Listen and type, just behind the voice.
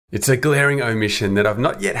It's a glaring omission that I've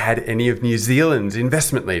not yet had any of New Zealand's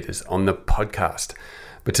investment leaders on the podcast.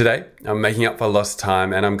 But today, I'm making up for lost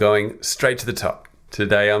time and I'm going straight to the top.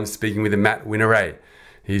 Today, I'm speaking with Matt Winiarei.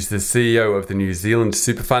 He's the CEO of the New Zealand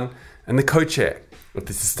Super Fund and the co-chair of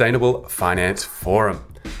the Sustainable Finance Forum.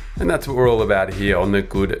 And that's what we're all about here on the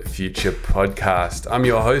Good Future podcast. I'm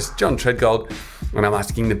your host, John Treadgold, and I'm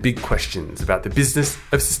asking the big questions about the business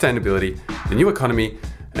of sustainability, the new economy,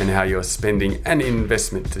 and how your spending and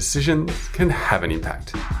investment decisions can have an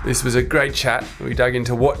impact. This was a great chat. We dug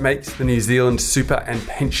into what makes the New Zealand super and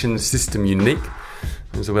pension system unique,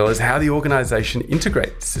 as well as how the organisation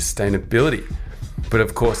integrates sustainability. But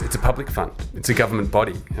of course, it's a public fund, it's a government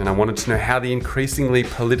body, and I wanted to know how the increasingly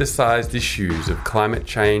politicised issues of climate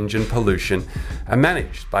change and pollution are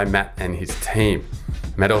managed by Matt and his team.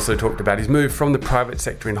 Matt also talked about his move from the private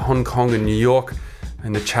sector in Hong Kong and New York,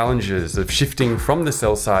 and the challenges of shifting from the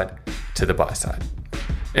sell side to the buy side.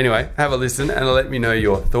 Anyway, have a listen and let me know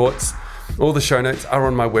your thoughts. All the show notes are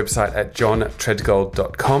on my website at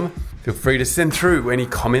johntreadgold.com. Feel free to send through any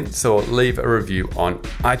comments or leave a review on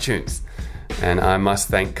iTunes. And I must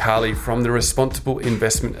thank Carly from the Responsible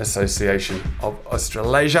Investment Association of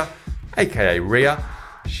Australasia, aka RIA.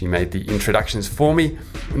 She made the introductions for me,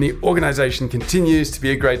 and the organisation continues to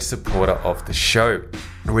be a great supporter of the show.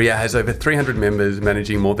 RIA has over 300 members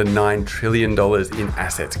managing more than $9 trillion in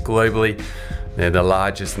assets globally. They're the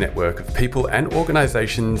largest network of people and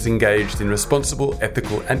organisations engaged in responsible,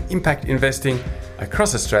 ethical and impact investing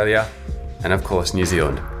across Australia and of course New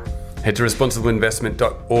Zealand. Head to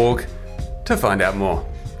responsibleinvestment.org to find out more.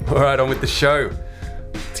 All right, on with the show.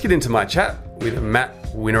 Let's get into my chat with Matt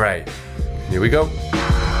Winiarei. Here we go.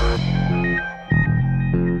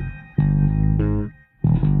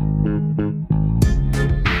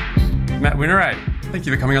 Matt Winiarei, thank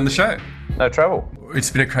you for coming on the show. No trouble.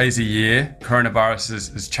 It's been a crazy year.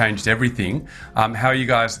 Coronavirus has changed everything. How are you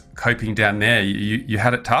guys coping down there? You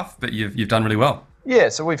had it tough, but you've done really well. Yeah,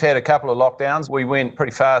 so we've had a couple of lockdowns. We went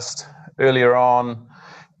pretty fast earlier on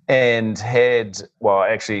and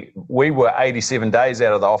we were 87 days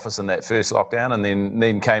out of the office in that first lockdown, and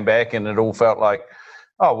then came back and it all felt like,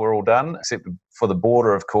 oh, we're all done, except for the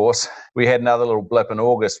border, of course. We had another little blip in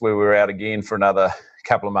August where we were out again for another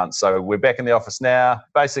couple of months. So we're back in the office now.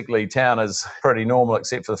 Basically, town is pretty normal,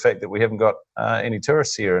 except for the fact that we haven't got any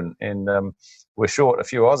tourists here, and we're short a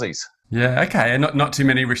few Aussies. Yeah, okay. And not too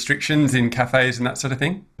many restrictions in cafes and that sort of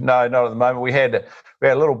thing? No, not at the moment. We had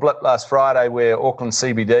a little blip last Friday where Auckland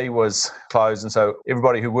CBD was closed, and so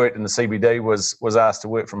everybody who worked in the CBD was asked to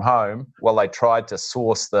work from home. Well, they tried to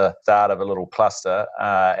source the start of a little cluster,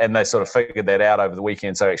 and they sort of figured that out over the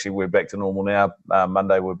weekend. So actually we're back to normal now.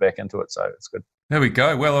 Monday we're back into it, so it's good. There we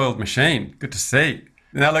go. Well-oiled machine. Good to see.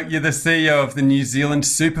 Now, look, you're the CEO of the New Zealand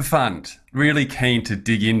Super Fund. Really keen to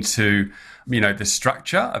dig into, the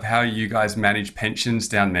structure of how you guys manage pensions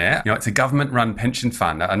down there. It's a government-run pension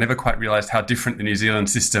fund. I never quite realised how different the New Zealand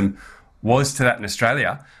system was to that in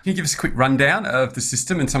Australia. Can you give us a quick rundown of the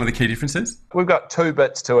system and some of the key differences? We've got two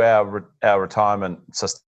bits to our retirement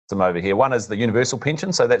system over here. One is the universal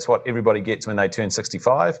pension, so that's what everybody gets when they turn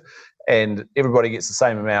 65, and everybody gets the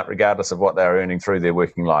same amount regardless of what they're earning through their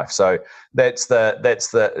working life. So that's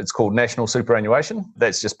it's called national superannuation.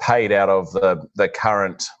 That's just paid out of the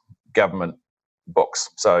current government books.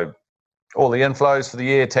 So all the inflows for the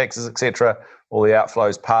year, taxes, etc., all the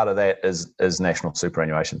outflows, part of that is national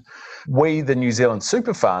superannuation. We, the New Zealand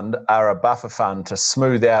Super Fund, are a buffer fund to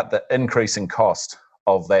smooth out the increasing cost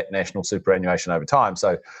of that national superannuation over time.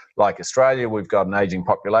 So like Australia, we've got an ageing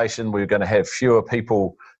population. We're going to have fewer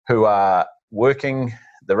people who are working.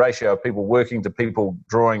 The ratio of people working to people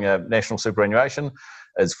drawing a national superannuation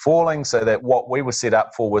is falling, so that what we were set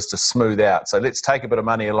up for was to smooth out. So let's take a bit of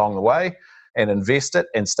money along the way and invest it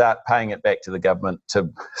and start paying it back to the government to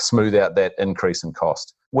smooth out that increase in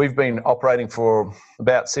cost. We've been operating for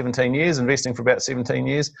about 17 years, investing for about 17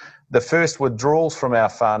 years. The first withdrawals from our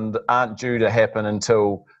fund aren't due to happen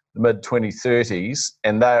until the mid-2030s,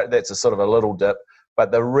 and that's a sort of a little dip,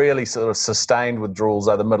 but the really sort of sustained withdrawals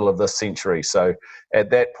are the middle of this century. So at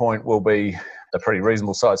that point, we'll be a pretty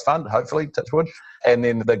reasonable sized fund, hopefully, touch wood, and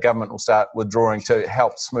then the government will start withdrawing to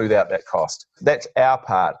help smooth out that cost. That's our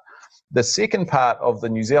part. The second part of the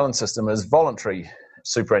New Zealand system is voluntary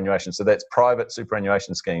superannuation. So that's private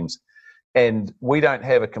superannuation schemes. And we don't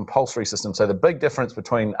have a compulsory system. So the big difference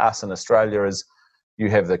between us and Australia is you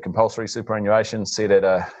have the compulsory superannuation set at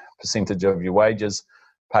a percentage of your wages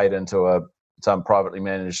paid into some privately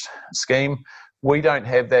managed scheme. We don't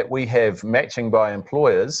have that. We have matching by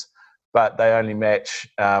employers but they only match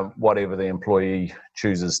whatever the employee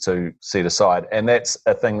chooses to set aside. And that's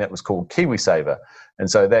a thing that was called KiwiSaver. And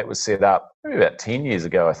so that was set up maybe about 10 years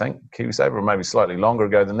ago, I think, KiwiSaver, or maybe slightly longer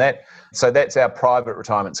ago than that. So that's our private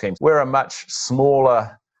retirement scheme. We're a much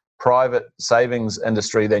smaller private savings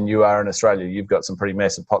industry than you are in Australia. You've got some pretty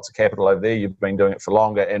massive pots of capital over there. You've been doing it for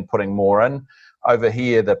longer and putting more in. Over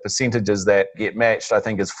here, the percentages that get matched, I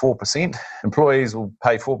think, is 4%. Employees will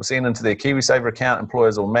pay 4% into their KiwiSaver account.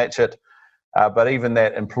 Employers will match it. But even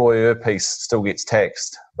that employer piece still gets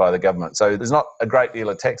taxed by the government. So there's not a great deal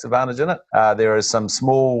of tax advantage in it. There is some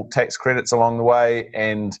small tax credits along the way,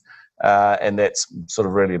 and that's sort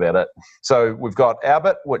of really about it. So we've got our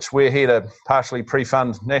bit, which we're here to partially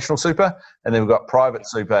pre-fund national super, and then we've got private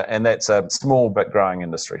super, and that's a small but growing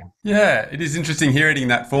industry. Yeah, it is interesting hearing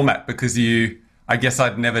that format because I guess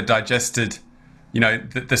I'd never digested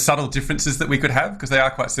the subtle differences that we could have, because they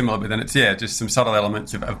are quite similar, but then it's, just some subtle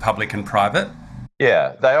elements of public and private.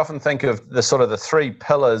 Yeah, they often think of the sort of the three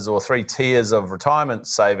pillars or three tiers of retirement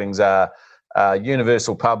savings are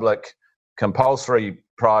universal public, compulsory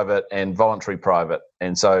private, and voluntary private.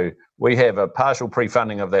 And so we have a partial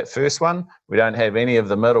pre-funding of that first one. We don't have any of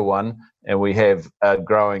the middle one, and we have a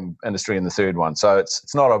growing industry in the third one. So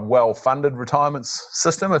it's not a well-funded retirement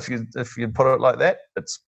system, if you put it like that.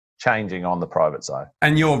 It's changing on the private side.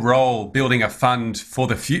 And your role building a fund for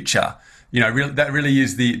the future, that really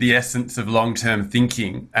is the essence of long-term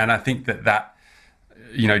thinking. And I think that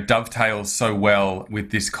dovetails so well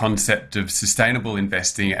with this concept of sustainable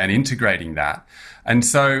investing and integrating that. And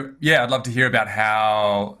so, I'd love to hear about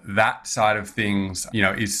how that side of things,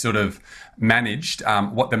 is sort of managed,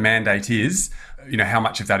 what the mandate is, how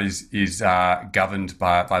much of that is governed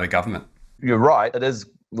by the government. You're right. It is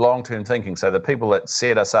long-term thinking. So the people that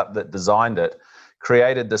set us up, that designed it,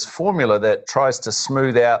 created this formula that tries to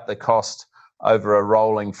smooth out the cost over a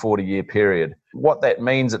rolling 40-year period. What that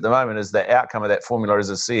means at the moment is the outcome of that formula, as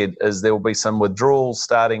I said, is there will be some withdrawals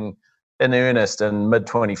starting in earnest in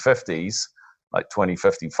mid-2050s, like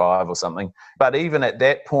 2055 or something. But even at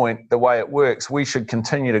that point, the way it works, we should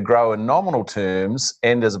continue to grow in nominal terms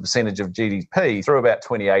and as a percentage of GDP through about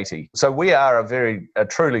 2080. So we are a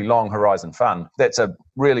truly long horizon fund. That's a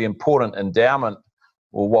really important endowment,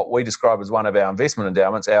 or what we describe as one of our investment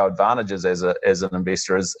endowments. Our advantages as an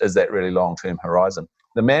investor is that really long-term horizon.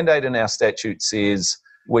 The mandate in our statute says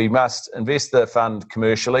we must invest the fund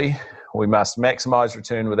commercially, we must maximise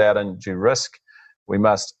return without undue risk, we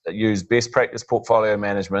must use best practice portfolio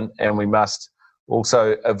management, and we must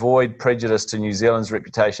also avoid prejudice to New Zealand's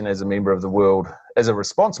reputation as a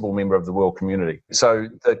responsible member of the world community. So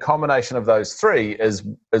the combination of those three is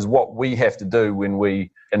what we have to do when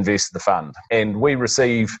we invest the fund. And we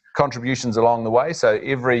receive contributions along the way. So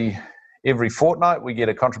every fortnight we get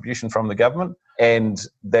a contribution from the government, and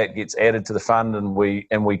that gets added to the fund, and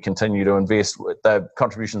we continue to invest. The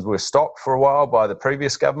contributions were stopped for a while by the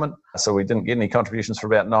previous government, so we didn't get any contributions for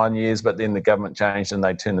about 9 years, but then the government changed and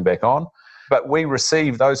they turned them back on. But we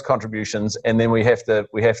receive those contributions, and then we have to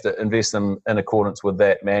invest them in accordance with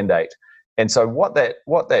that mandate. And so what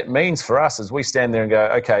that means for us is we stand there and go,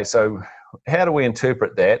 okay, so how do we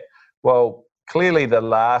interpret that? Well, clearly the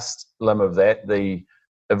last limb of that, the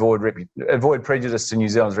avoid prejudice to New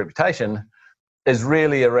Zealand's reputation, is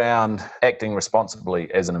really around acting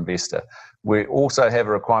responsibly as an investor. We also have a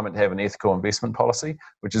requirement to have an ethical investment policy,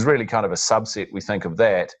 which is really kind of a subset, we think, of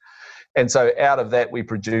that. And so out of that, we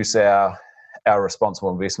produce our responsible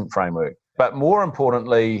investment framework. But more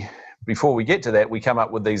importantly, before we get to that, we come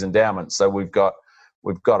up with these endowments. So we've got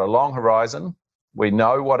a long horizon. We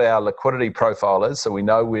know what our liquidity profile is. So we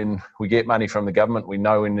know when we get money from the government, we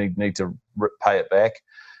know we need to pay it back.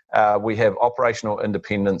 We have operational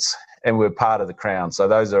independence, and we're part of the Crown. So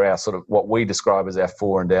those are our sort of what we describe as our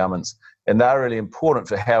four endowments. And they're really important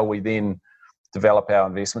for how we then develop our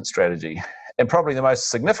investment strategy. And probably the most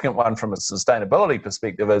significant one from a sustainability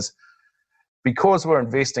perspective is because we're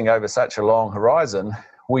investing over such a long horizon,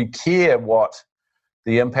 we care what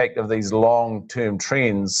the impact of these long-term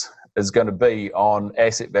trends is going to be on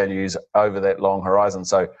asset values over that long horizon.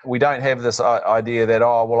 So we don't have this idea that,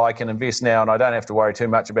 I can invest now and I don't have to worry too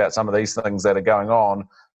much about some of these things that are going on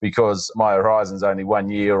because my horizon's only 1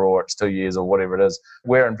 year or it's 2 years or whatever it is.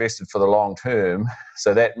 We're invested for the long term.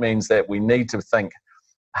 So that means that we need to think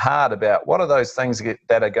hard about what are those things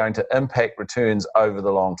that are going to impact returns over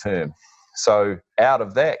the long term. So out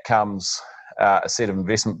of that comes a set of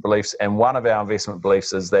investment beliefs, and one of our investment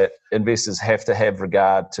beliefs is that investors have to have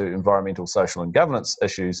regard to environmental, social and governance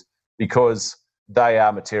issues because they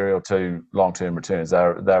are material to long-term returns.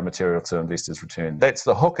 They're material to investors' return. That's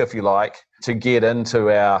the hook, if you like, to get into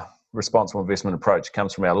our responsible investment approach. It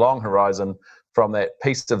comes from our long horizon, from that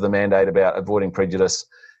piece of the mandate about avoiding prejudice,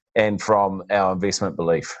 and from our investment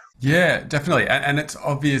belief. Yeah, definitely. And it's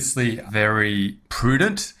obviously very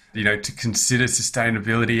prudent, to consider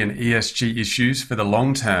sustainability and ESG issues for the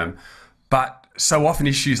long term. But so often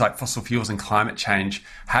issues like fossil fuels and climate change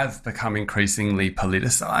have become increasingly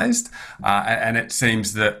politicised, and it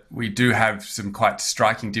seems that we do have some quite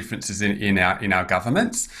striking differences in our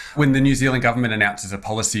governments. When the New Zealand government announces a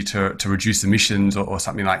policy to reduce emissions or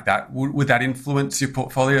something like that, would that influence your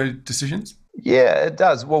portfolio decisions? Yeah, it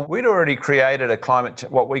does. Well, we'd already created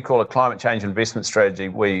what we call a climate change investment strategy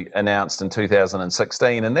we announced in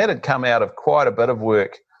 2016, and that had come out of quite a bit of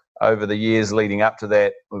work over the years leading up to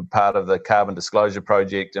that. We were part of the Carbon Disclosure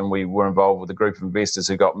Project, and we were involved with a group of investors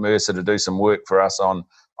who got Mercer to do some work for us on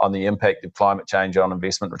the impact of climate change on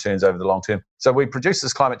investment returns over the long term. So we produced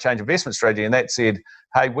this climate change investment strategy, and that said,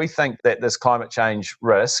 hey, we think that this climate change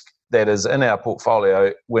risk that is in our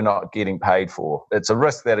portfolio, we're not getting paid for. It's a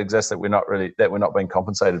risk that exists that we're not being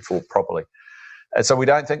compensated for properly. And so we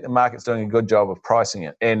don't think the market's doing a good job of pricing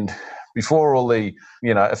it. And before all the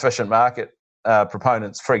efficient market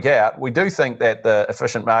proponents freak out, we do think that the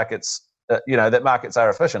efficient markets, that markets are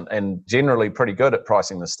efficient and generally pretty good at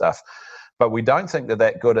pricing this stuff. But we don't think they're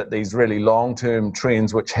that good at these really long-term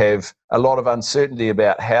trends, which have a lot of uncertainty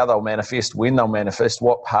about how they'll manifest, when they'll manifest,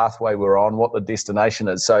 what pathway we're on, what the destination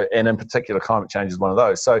is. So, and in particular, climate change is one of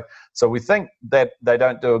those. So we think that they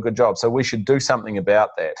don't do a good job. So we should do something about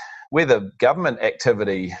that. Where the government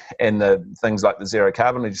activity and the things like the zero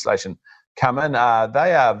carbon legislation come in,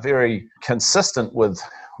 they are very consistent with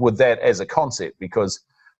that as a concept, because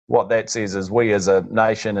what that says is we as a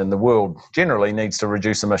nation and the world generally needs to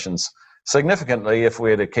reduce emissions significantly if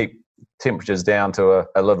we're to keep temperatures down to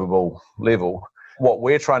a livable level. What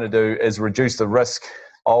we're trying to do is reduce the risk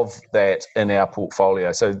of that in our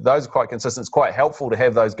portfolio. So those are quite consistent. It's quite helpful to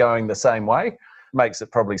have those going the same way. Makes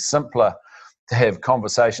it probably simpler to have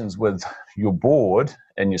conversations with your board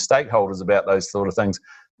and your stakeholders about those sort of things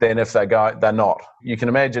than if they're not. You can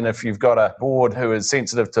imagine if you've got a board who is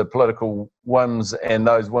sensitive to political whims and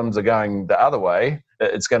those whims are going the other way,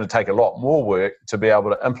 it's going to take a lot more work to be able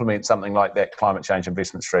to implement something like that climate change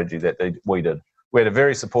investment strategy that we did. We had a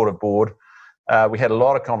very supportive board. We had a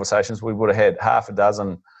lot of conversations. We would have had half a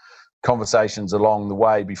dozen conversations along the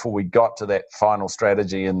way before we got to that final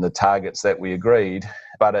strategy and the targets that we agreed.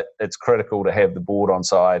 But it's critical to have the board on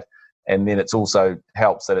side. And then it's also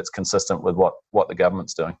helps that it's consistent with what the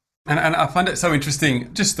government's doing. And I find it so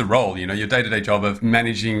interesting, just the role, your day-to-day job of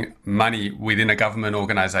managing money within a government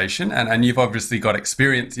organisation. And you've obviously got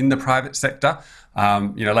experience in the private sector.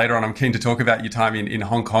 Later on, I'm keen to talk about your time in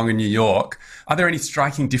Hong Kong and New York. Are there any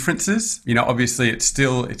striking differences? Obviously it's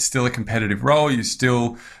still a competitive role. You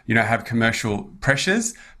still, have commercial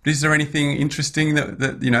pressures. But is there anything interesting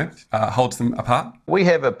that holds them apart? We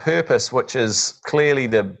have a purpose which is clearly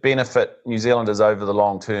to benefit New Zealanders over the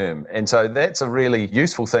long term. And so that's a really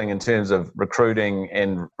useful thing in terms of recruiting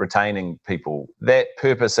and retaining people. That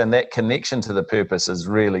purpose and that connection to the purpose is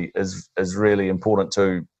really important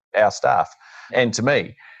to our staff and to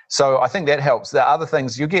me. So I think that helps. The other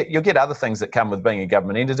things, you get other things that come with being a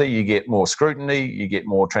government entity. You get more scrutiny, you get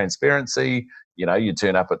more transparency. You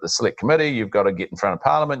turn up at the select committee, you've got to get in front of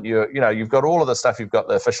Parliament, you've got all of the stuff, you've got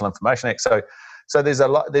the Official Information Act. So there's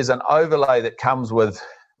an overlay that comes with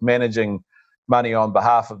managing money on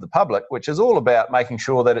behalf of the public, which is all about making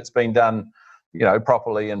sure that it's been done,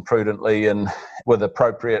 properly and prudently and with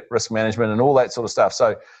appropriate risk management and all that sort of stuff.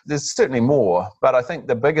 So there's certainly more, but I think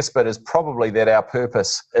the biggest bit is probably that our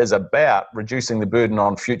purpose is about reducing the burden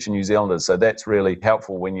on future New Zealanders. So that's really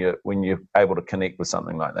helpful when you're able to connect with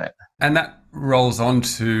something like that. And that rolls on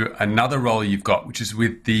to another role you've got, which is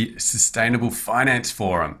with the Sustainable Finance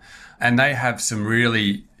Forum. And they have some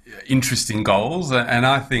really interesting goals. And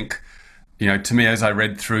I think, to me, as I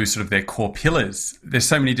read through sort of their core pillars, there's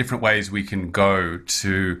so many different ways we can go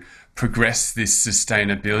to progress this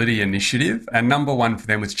sustainability initiative. And number one for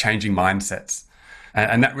them was changing mindsets.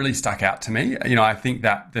 And that really stuck out to me. I think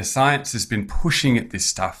that the science has been pushing at this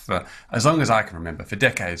stuff for as long as I can remember, for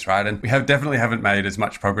decades, right? And we definitely haven't made as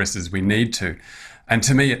much progress as we need to. And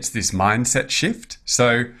to me, it's this mindset shift.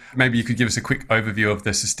 So maybe you could give us a quick overview of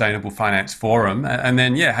the Sustainable Finance Forum and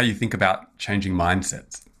then, how you think about changing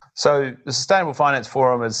mindsets. So the Sustainable Finance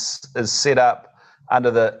Forum is set up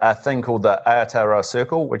under a thing called the Aotearoa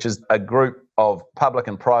Circle, which is a group of public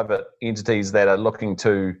and private entities that are looking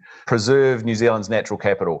to preserve New Zealand's natural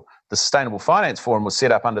capital. The Sustainable Finance Forum was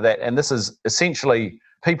set up under that, and this is essentially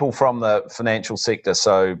people from the financial sector,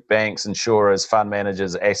 so banks, insurers, fund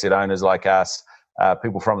managers, asset owners like us,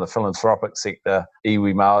 people from the philanthropic sector,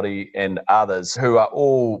 iwi Māori and others, who are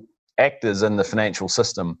all actors in the financial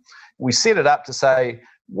system. We set it up to say,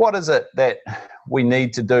 what is it that we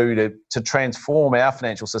need to do to transform our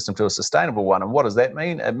financial system to a sustainable one? And what does that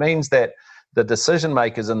mean? It means that the decision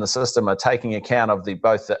makers in the system are taking account of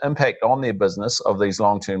both the impact on their business of these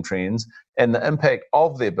long-term trends and the impact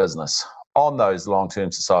of their business on those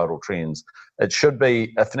long-term societal trends. It should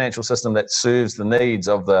be a financial system that serves the needs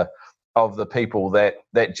of the people,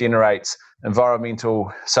 that generates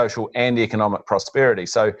environmental, social and economic prosperity.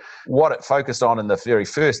 So what it focused on in the very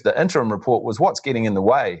first, the interim report, was what's getting in the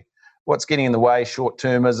way. What's getting in the way?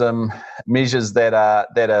 Short-termism, measures that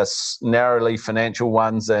are narrowly financial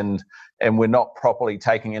ones, and we're not properly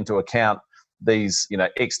taking into account these,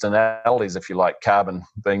 externalities, if you like, carbon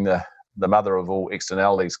being the mother of all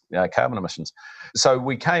externalities, carbon emissions. So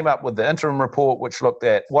we came up with the interim report, which looked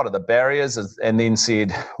at what are the barriers and then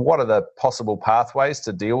said, what are the possible pathways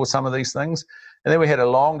to deal with some of these things? And then we had a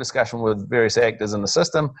long discussion with various actors in the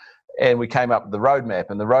system, and we came up with the roadmap.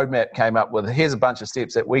 And the roadmap came up with, here's a bunch of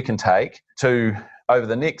steps that we can take to, over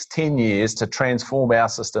the next 10 years, to transform our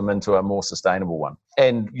system into a more sustainable one.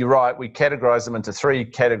 And you're right, we categorise them into 3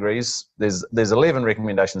 categories. There's 11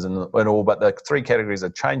 recommendations in all, but the 3 categories are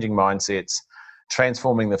changing mindsets,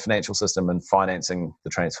 transforming the financial system, and financing the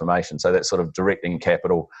transformation. So that's sort of directing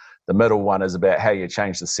capital. The middle one is about how you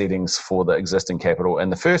change the settings for the existing capital.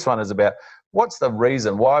 And the first one is about what's the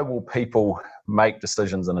reason? Why will people make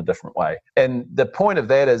decisions in a different way? And the point of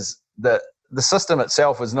that is that the system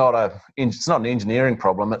itself is it's not an engineering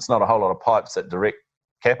problem. It's not a whole lot of pipes that direct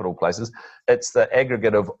capital places. It's the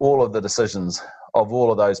aggregate of all of the decisions of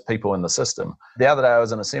all of those people in the system. The other day I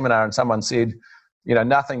was in a seminar and someone said,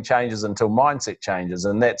 nothing changes until mindset changes.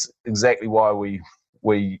 And that's exactly why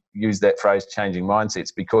we use that phrase, changing mindsets,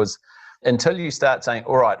 because until you start saying,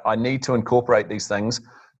 all right, I need to incorporate these things.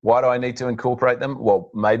 Why do I need to incorporate them?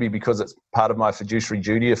 Well, maybe because it's part of my fiduciary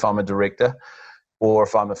duty if I'm a director, or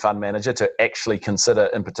if I'm a fund manager, to actually consider,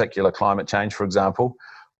 in particular, climate change, for example,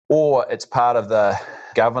 or it's part of the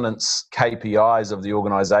governance KPIs of the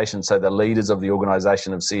organisation. So the leaders of the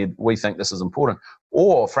organisation have said, we think this is important.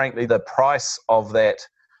 Or, frankly, the price of that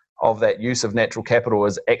use of natural capital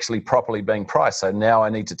is actually properly being priced. So now I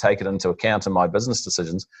need to take it into account in my business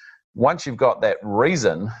decisions. Once you've got that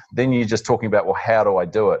reason, then you're just talking about, well, how do I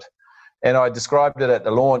do it? And I described it at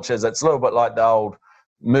the launch as it's a little bit like the old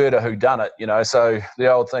murder whodunit, so the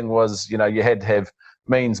old thing was, you had to have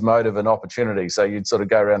means, motive and opportunity. So you'd sort of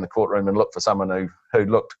go around the courtroom and look for someone who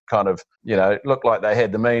looked kind of, looked like they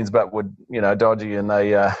had the means but would, dodgy, and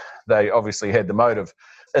they obviously had the motive.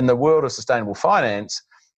 In the world of sustainable finance,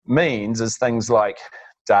 means is things like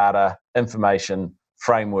data, information,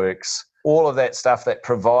 frameworks, all of that stuff that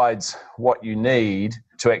provides what you need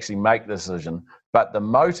to actually make the decision. But the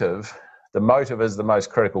motive is the most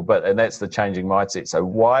critical bit, and that's the changing mindset. So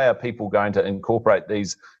why are people going to incorporate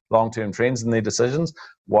these long-term trends in their decisions?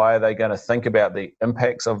 Why are they going to think about the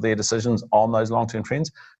impacts of their decisions on those long-term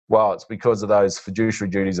trends? Well, it's because of those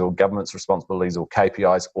fiduciary duties or government's responsibilities or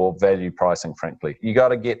KPIs or value pricing, frankly. You got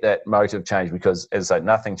to get that motive change because, as I say,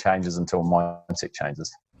 nothing changes until mindset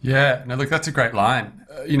changes. Yeah, no, look, that's a great line.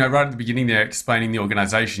 Right at the beginning there, explaining the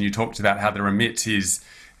organisation, you talked about how the remit is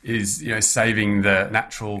saving the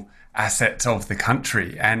natural assets of the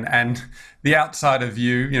country, and the outsider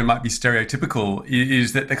view, might be stereotypical,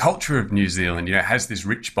 is that the culture of New Zealand, has this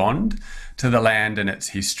rich bond to the land and its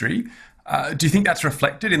history. Do you think that's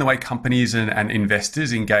reflected in the way companies and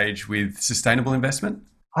investors engage with sustainable investment?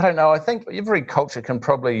 I don't know. I think every culture can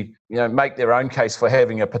probably, make their own case for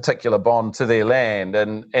having a particular bond to their land,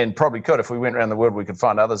 and probably could. If we went around the world, we could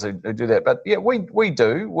find others who do that. But yeah, we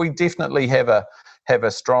do. We definitely have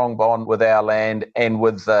a strong bond with our land and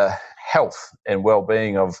with the health and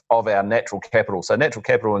well-being of our natural capital. So natural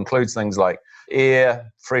capital includes things like air,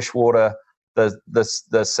 fresh water,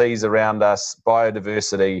 the seas around us,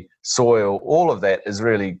 biodiversity, soil. All of that is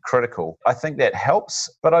really critical. I think that helps,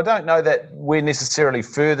 but I don't know that we're necessarily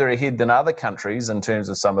further ahead than other countries in terms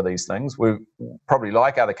of some of these things. We're probably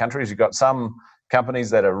like other countries. You've got some companies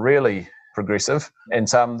that are really progressive and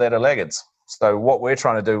some that are laggards. So what we're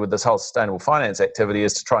trying to do with this whole sustainable finance activity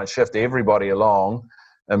is to try and shift everybody along,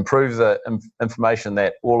 improve the information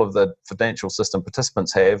that all of the financial system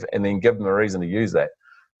participants have, and then give them a reason to use that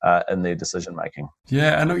in their decision making.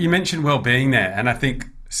 Yeah, and you mentioned well-being there, and I think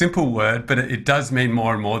simple word, but it does mean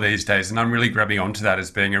more and more these days, and I'm really grabbing onto that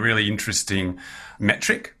as being a really interesting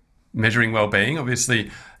metric, measuring well-being.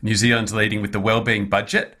 Obviously, New Zealand's leading with the well-being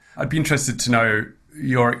budget. I'd be interested to know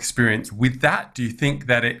your experience with that? Do you think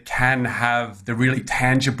that it can have the really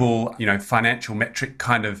tangible, financial metric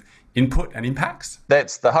kind of input and impacts?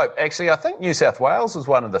 That's the hope. Actually, I think New South Wales was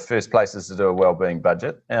one of the first places to do a wellbeing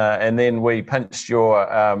budget, and then we pinched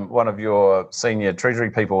one of your senior Treasury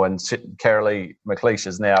people, and Carolee McLeish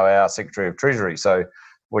is now our Secretary of Treasury, so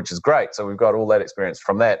which is great. So we've got all that experience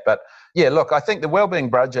from that. But yeah, look, I think the wellbeing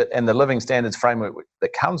budget and the living standards framework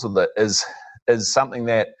that comes with it is something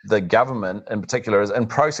that the government in particular is in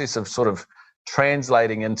process of sort of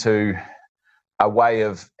translating into a way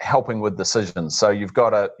of helping with decisions. So you've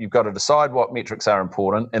got to decide what metrics are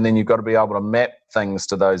important, and then you've got to be able to map things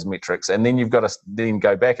to those metrics, and then you've got to then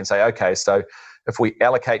go back and say, okay, so if we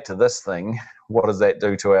allocate to this thing, what does that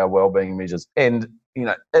do to our wellbeing measures? And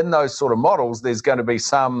in those sort of models, there's going to be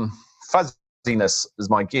some fuzziness, is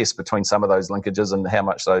my guess, between some of those linkages and how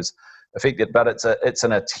much those affect it. But it's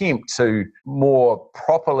an attempt to more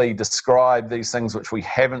properly describe these things which we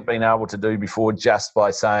haven't been able to do before, just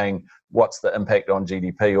by saying what's the impact on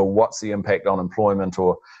GDP or what's the impact on employment,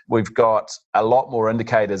 or we've got a lot more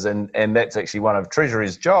indicators, and that's actually one of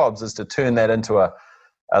Treasury's jobs, is to turn that into a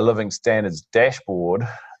living standards dashboard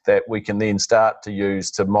that we can then start to use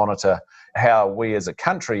to monitor how we as a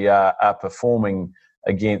country are performing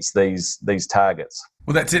against these targets.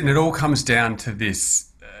 Well, that's it, and it all comes down to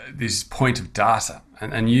this point of data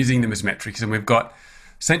and using them as metrics, and we've got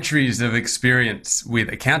centuries of experience with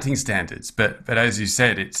accounting standards, but as you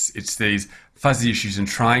said, it's these fuzzy issues and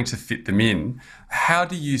trying to fit them in. How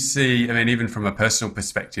do you see, even from a personal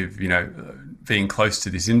perspective, being close to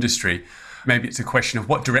this industry, maybe it's a question of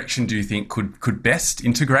what direction do you think could best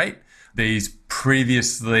integrate these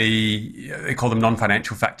previously, they call them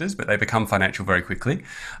non-financial factors, but they become financial very quickly.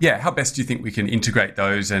 Yeah, how best do you think we can integrate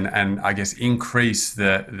those and I guess increase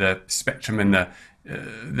the spectrum and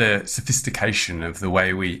the sophistication of the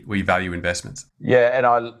way we value investments? Yeah, and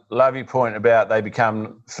I love your point about they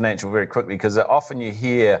become financial very quickly, because often you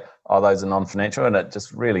hear, those are non-financial, and it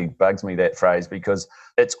just really bugs me, that phrase, because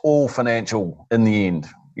it's all financial in the end.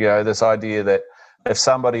 This idea that if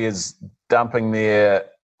somebody is dumping their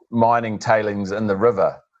mining tailings in the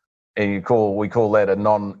river, and we call that a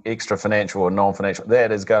non-extra financial or non-financial,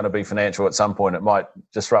 that is going to be financial at some point. It might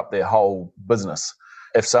disrupt their whole business.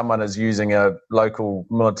 If someone is using a local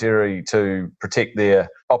military to protect their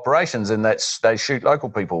operations and they shoot local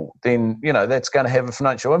people, then, that's going to have a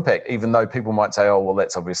financial impact, even though people might say, oh, well,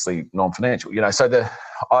 that's obviously non-financial. So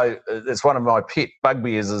it's one of my pet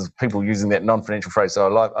bugbears is people using that non-financial phrase.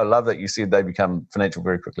 So I love that you said they become financial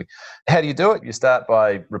very quickly. How do you do it? You start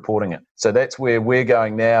by reporting it. So that's where we're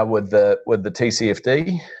going now with the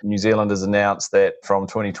TCFD. New Zealand has announced that from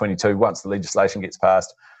 2022, once the legislation gets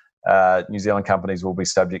passed, New Zealand companies will be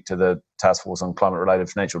subject to the Task Force on Climate-Related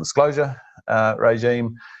Financial Disclosure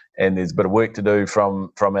regime, and there's a bit of work to do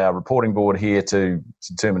from our reporting board here to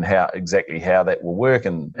determine exactly how that will work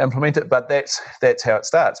and implement it. But that's how it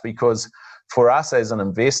starts, because for us as an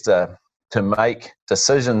investor to make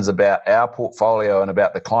decisions about our portfolio and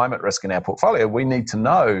about the climate risk in our portfolio, we need to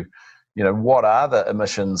know, what are the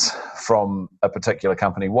emissions from a particular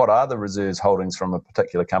company, what are the reserves holdings from a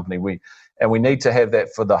particular company. We need to have that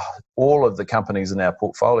for all of the companies in our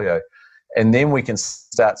portfolio. And then we can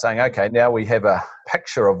start saying, okay, now we have a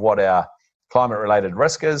picture of what our climate-related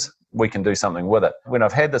risk is, we can do something with it. When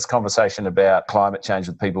I've had this conversation about climate change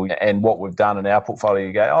with people and what we've done in our portfolio,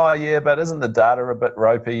 you go, oh yeah, but isn't the data a bit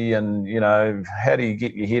ropey? And, how do you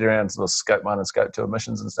get your head around the Scope 1 and Scope 2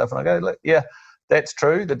 emissions and stuff? And I go, look, yeah, that's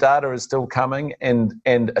true. The data is still coming and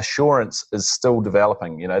assurance is still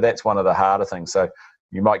developing. That's one of the harder things. So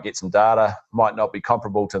you might get some data, might not be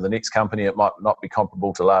comparable to the next company. It might not be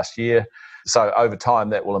comparable to last year. So over time,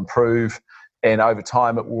 that will improve. And over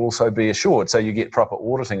time, it will also be assured. So you get proper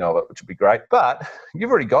auditing of it, which would be great. But you've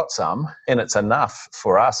already got some, and it's enough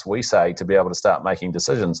for us, we say, to be able to start making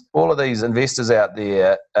decisions. All of these investors out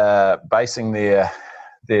there basing their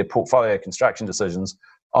portfolio construction decisions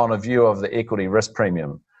on a view of the equity risk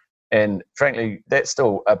premium. And frankly, that's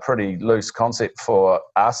still a pretty loose concept for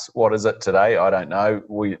us. What is it today? I don't know.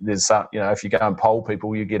 There's some, if you go and poll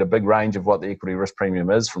people, you get a big range of what the equity risk premium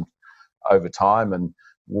is from over time and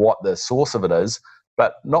what the source of it is.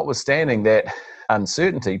 But notwithstanding that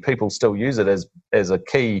uncertainty, people still use it as a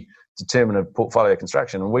key determinant of portfolio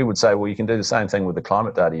construction. And we would say, well, you can do the same thing with the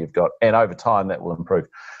climate data you've got. And over time, that will improve.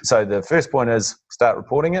 So the first point is start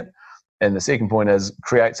reporting it. And the second point is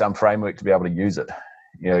create some framework to be able to use it.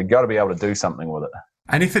 You've got to be able to do something with it.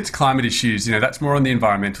 And if it's climate issues, that's more on the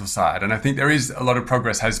environmental side. And I think there is a lot of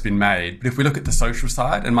progress has been made. But if we look at the social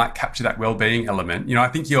side and might capture that well-being element, I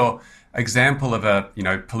think your example of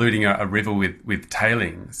polluting a river with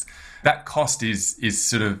tailings, that cost is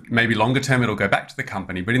sort of maybe longer term, it'll go back to the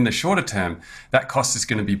company, but in the shorter term, that cost is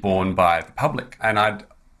going to be borne by the public. And I'd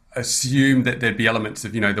assume that there'd be elements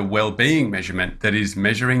of, the well-being measurement that is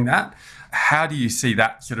measuring that. How do you see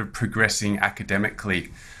that sort of progressing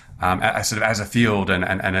academically as a field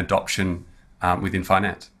and adoption within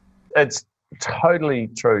finance? It's totally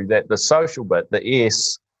true that the social bit, the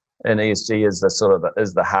S in ESG,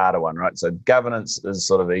 is the harder one, right? So governance is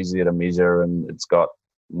sort of easier to measure, and it's got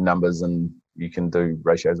numbers and you can do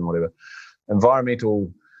ratios and whatever.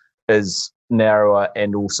 Environmental is narrower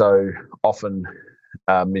and also often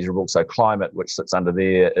measurable. So climate, which sits under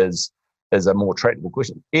there, is a more tractable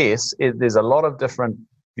question. Yes, there's a lot of different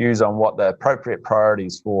views on what the appropriate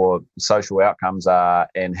priorities for social outcomes are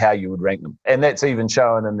and how you would rank them. And that's even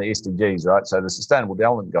shown in the SDGs, right? So the Sustainable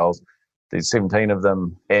Development Goals, there's 17 of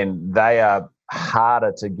them, and they are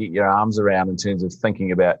harder to get your arms around in terms of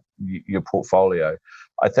thinking about your portfolio.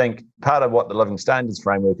 I think part of what the Living Standards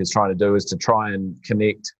framework is trying to do is to try and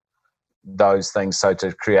connect those things, so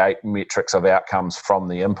to create metrics of outcomes from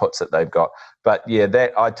the inputs that they've got. But yeah,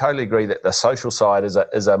 that I totally agree that the social side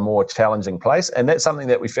is a more challenging place, and that's something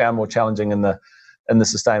that we found more challenging in the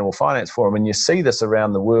Sustainable Finance Forum. And you see this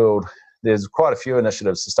around the world. There's quite a few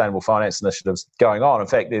initiatives, sustainable finance initiatives going on. In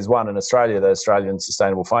fact, there's one in Australia, the Australian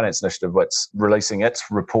Sustainable Finance Initiative, that's releasing its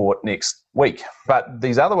report next week. But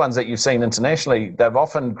these other ones that you've seen internationally, they've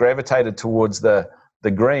often gravitated towards the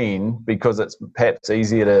green because it's perhaps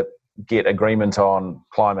easier to get agreement on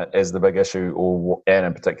climate as the big issue, and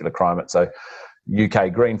in particular climate. So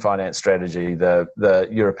UK Green Finance Strategy, the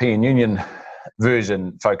European Union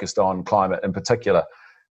version focused on climate in particular.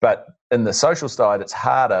 But in the social side, it's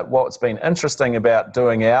harder. What's been interesting about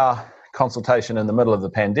doing our consultation in the middle of the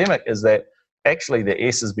pandemic is that actually the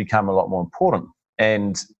S has become a lot more important,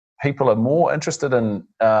 and people are more interested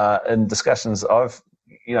in discussions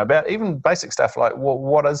about even basic stuff like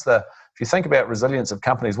what is if you think about resilience of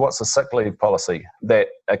companies, what's the sick leave policy that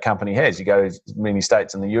a company has? You go to many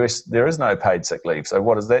states in the US, there is no paid sick leave. So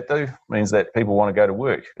what does that do? It means that people want to go to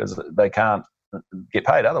work because they can't get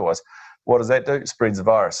paid otherwise. What does that do? It spreads the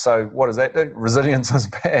virus. So what does that do? Resilience is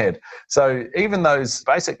bad. So even those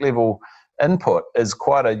basic level input is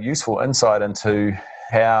quite a useful insight into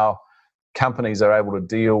how companies are able to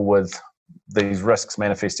deal with these risks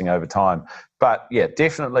manifesting over time. But yeah,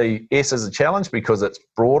 definitely S is a challenge because it's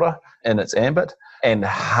broader in its ambit and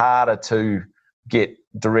harder to get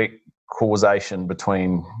direct causation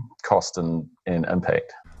between cost and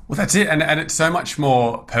impact. Well, that's it. And it's so much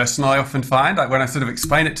more personal, I often find. Like when I sort of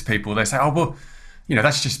explain it to people, they say, oh, well,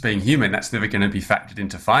 that's just being human. That's never going to be factored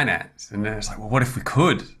into finance. And then it's like, well, what if we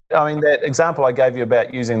could? I mean, that example I gave you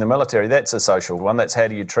about using the military, that's a social one. That's how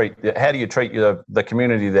do you treat the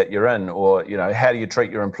community that you're in, or, how do you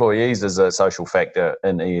treat your employees as a social factor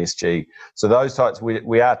in ESG? So those types,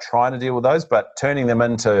 we are trying to deal with those, but turning them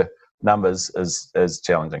into numbers is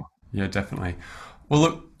challenging. Yeah, definitely. Well,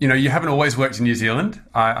 look, you haven't always worked in New Zealand.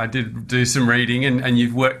 I did do some reading, and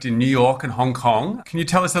you've worked in New York and Hong Kong. Can you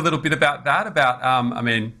tell us a little bit about that,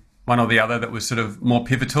 one or the other that was sort of more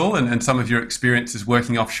pivotal and some of your experiences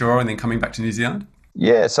working offshore and then coming back to New Zealand?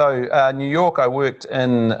 Yeah, so New York, I worked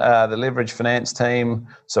in the leverage finance team.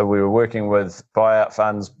 So we were working with buyout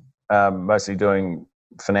funds, mostly doing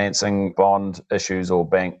financing, bond issues or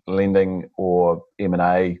bank lending or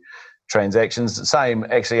M&A transactions. Same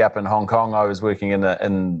actually up in Hong Kong. I was working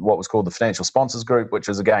in what was called the Financial Sponsors Group, which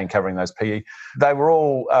was again covering those PE. They were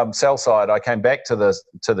all sell side. I came back to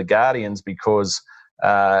the Guardians because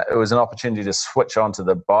it was an opportunity to switch on to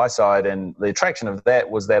the buy side, and the attraction of that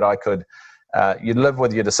was that I could you'd live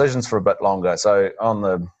with your decisions for a bit longer. So on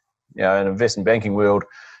the in investment banking world,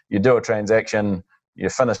 you do a transaction, you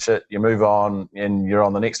finish it, you move on, and you're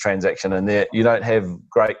on the next transaction, and there you don't have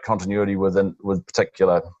great continuity with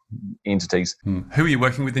particular entities. Who are you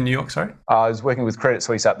working with in New York, sorry? I was working with Credit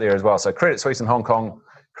Suisse up there as well. So Credit Suisse in Hong Kong,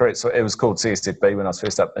 it was called CSFB when I was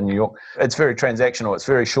first up in New York. It's very transactional. It's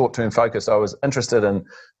very short-term focused. I was interested in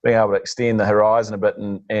being able to extend the horizon a bit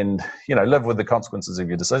and live with the consequences of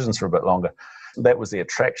your decisions for a bit longer. That was the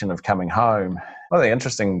attraction of coming home. One of the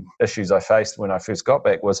interesting issues I faced when I first got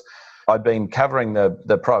back was I'd been covering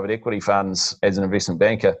the private equity funds as an investment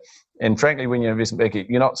banker. And frankly, when you're an investment banker,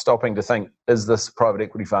 you're not stopping to think, is this private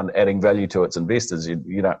equity fund adding value to its investors?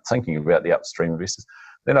 You're not thinking about the upstream investors.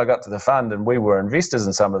 Then I got to the fund and we were investors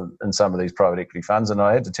in some of these private equity funds, and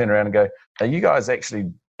I had to turn around and go, are you guys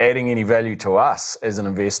actually adding any value to us as an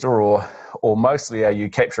investor, or mostly are you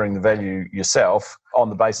capturing the value yourself on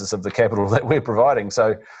the basis of the capital that we're providing?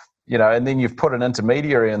 So, and then you've put an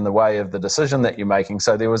intermediary in the way of the decision that you're making.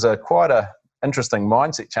 So there was quite a interesting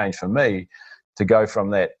mindset change for me to go from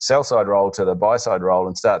that sell side role to the buy side role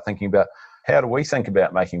and start thinking about how do we think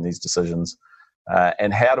about making these decisions,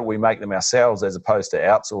 and how do we make them ourselves as opposed to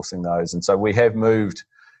outsourcing those. And so we have moved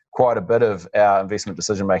quite a bit of our investment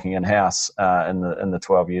decision making in-house in the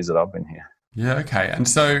 12 years that I've been here. Yeah, okay. And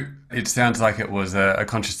so it sounds like it was a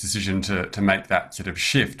conscious decision to make that sort of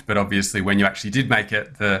shift, but obviously when you actually did make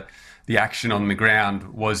it, the action on the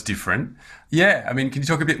ground was different. Yeah, I mean, can you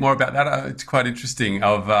talk a bit more about that? It's quite interesting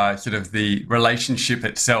of sort of the relationship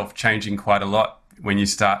itself changing quite a lot when you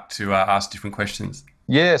start to ask different questions.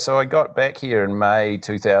 Yeah, so I got back here in May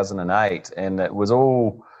 2008, and it was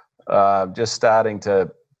all just starting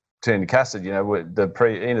to turn to custard. You know, end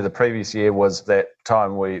of the previous year was that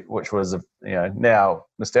time which was now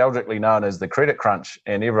nostalgically known as the credit crunch,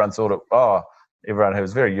 and everyone thought everyone who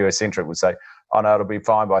was very US centric would say, "Oh no, it'll be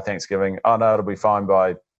fine by Thanksgiving. Oh no, it'll be fine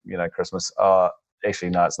by Christmas. Actually,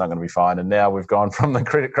 no, it's not going to be fine." And now we've gone from the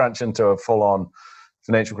credit crunch into a full on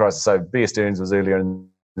financial crisis. So Bear Stearns was earlier in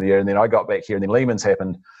the year, and then I got back here, and then Lehman's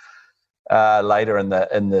happened later in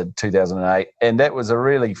the 2008, and that was a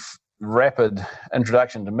really rapid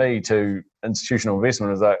introduction to me to institutional investment.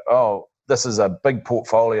 It was like, oh, this is a big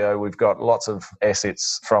portfolio. We've got lots of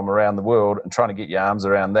assets from around the world, and trying to get your arms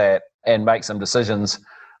around that and make some decisions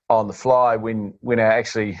on the fly when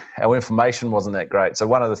our information wasn't that great. So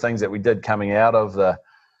one of the things that we did coming out of the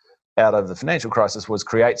financial crisis was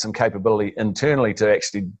create some capability internally to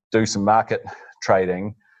actually do some market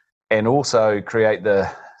trading, and also create the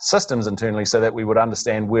systems internally so that we would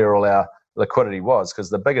understand where all our liquidity was, because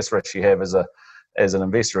the biggest risk you have as an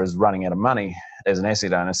investor is running out of money as an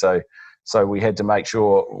asset owner. So we had to make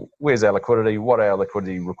sure where's our liquidity, what are our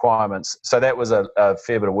liquidity requirements. So that was a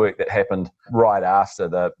fair bit of work that happened right after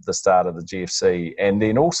the start of the GFC. And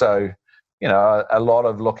then also, a lot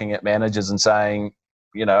of looking at managers and saying,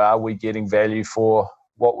 are we getting value for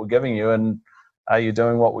what we're giving you, and are you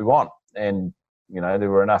doing what we want? And there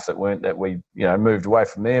were enough that weren't, that we moved away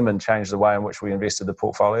from them and changed the way in which we invested the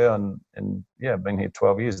portfolio. And I've been here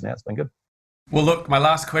 12 years now. It's been good. Well, look, my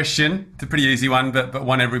last question, it's a pretty easy one, but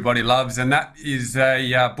one everybody loves, and that is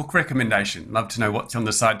a book recommendation. Love to know what's on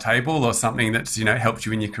the side table or something that's, helped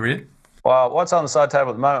you in your career. Well, what's on the side table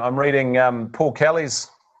at the moment, I'm reading Paul Kelly's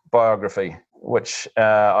biography, which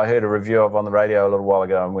I heard a review of on the radio a little while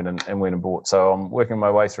ago and went and bought. So I'm working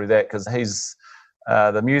my way through that, because he's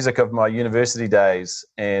the music of my university days,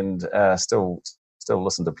 and still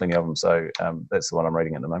listen to plenty of them. So that's the one I'm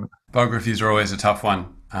reading at the moment. Biographies are always a tough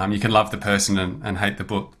one. You can love the person and hate the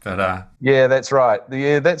book, but yeah, that's right.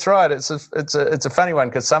 Yeah, that's right. It's a funny one,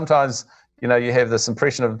 because sometimes you have this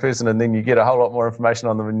impression of a person, and then you get a whole lot more information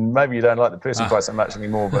on them, and maybe you don't like the person quite so much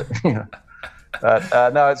anymore. But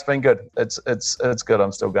But no, it's been good. It's good.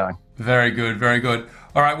 I'm still going. Very good, very good.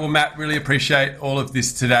 All right, well, Matt, really appreciate all of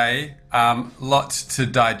this today. Lots to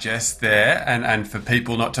digest there, and for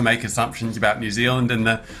people not to make assumptions about New Zealand and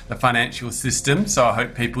the financial system. So I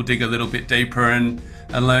hope people dig a little bit deeper and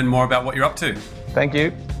learn more about what you're up to. Thank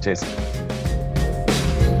you. Cheers.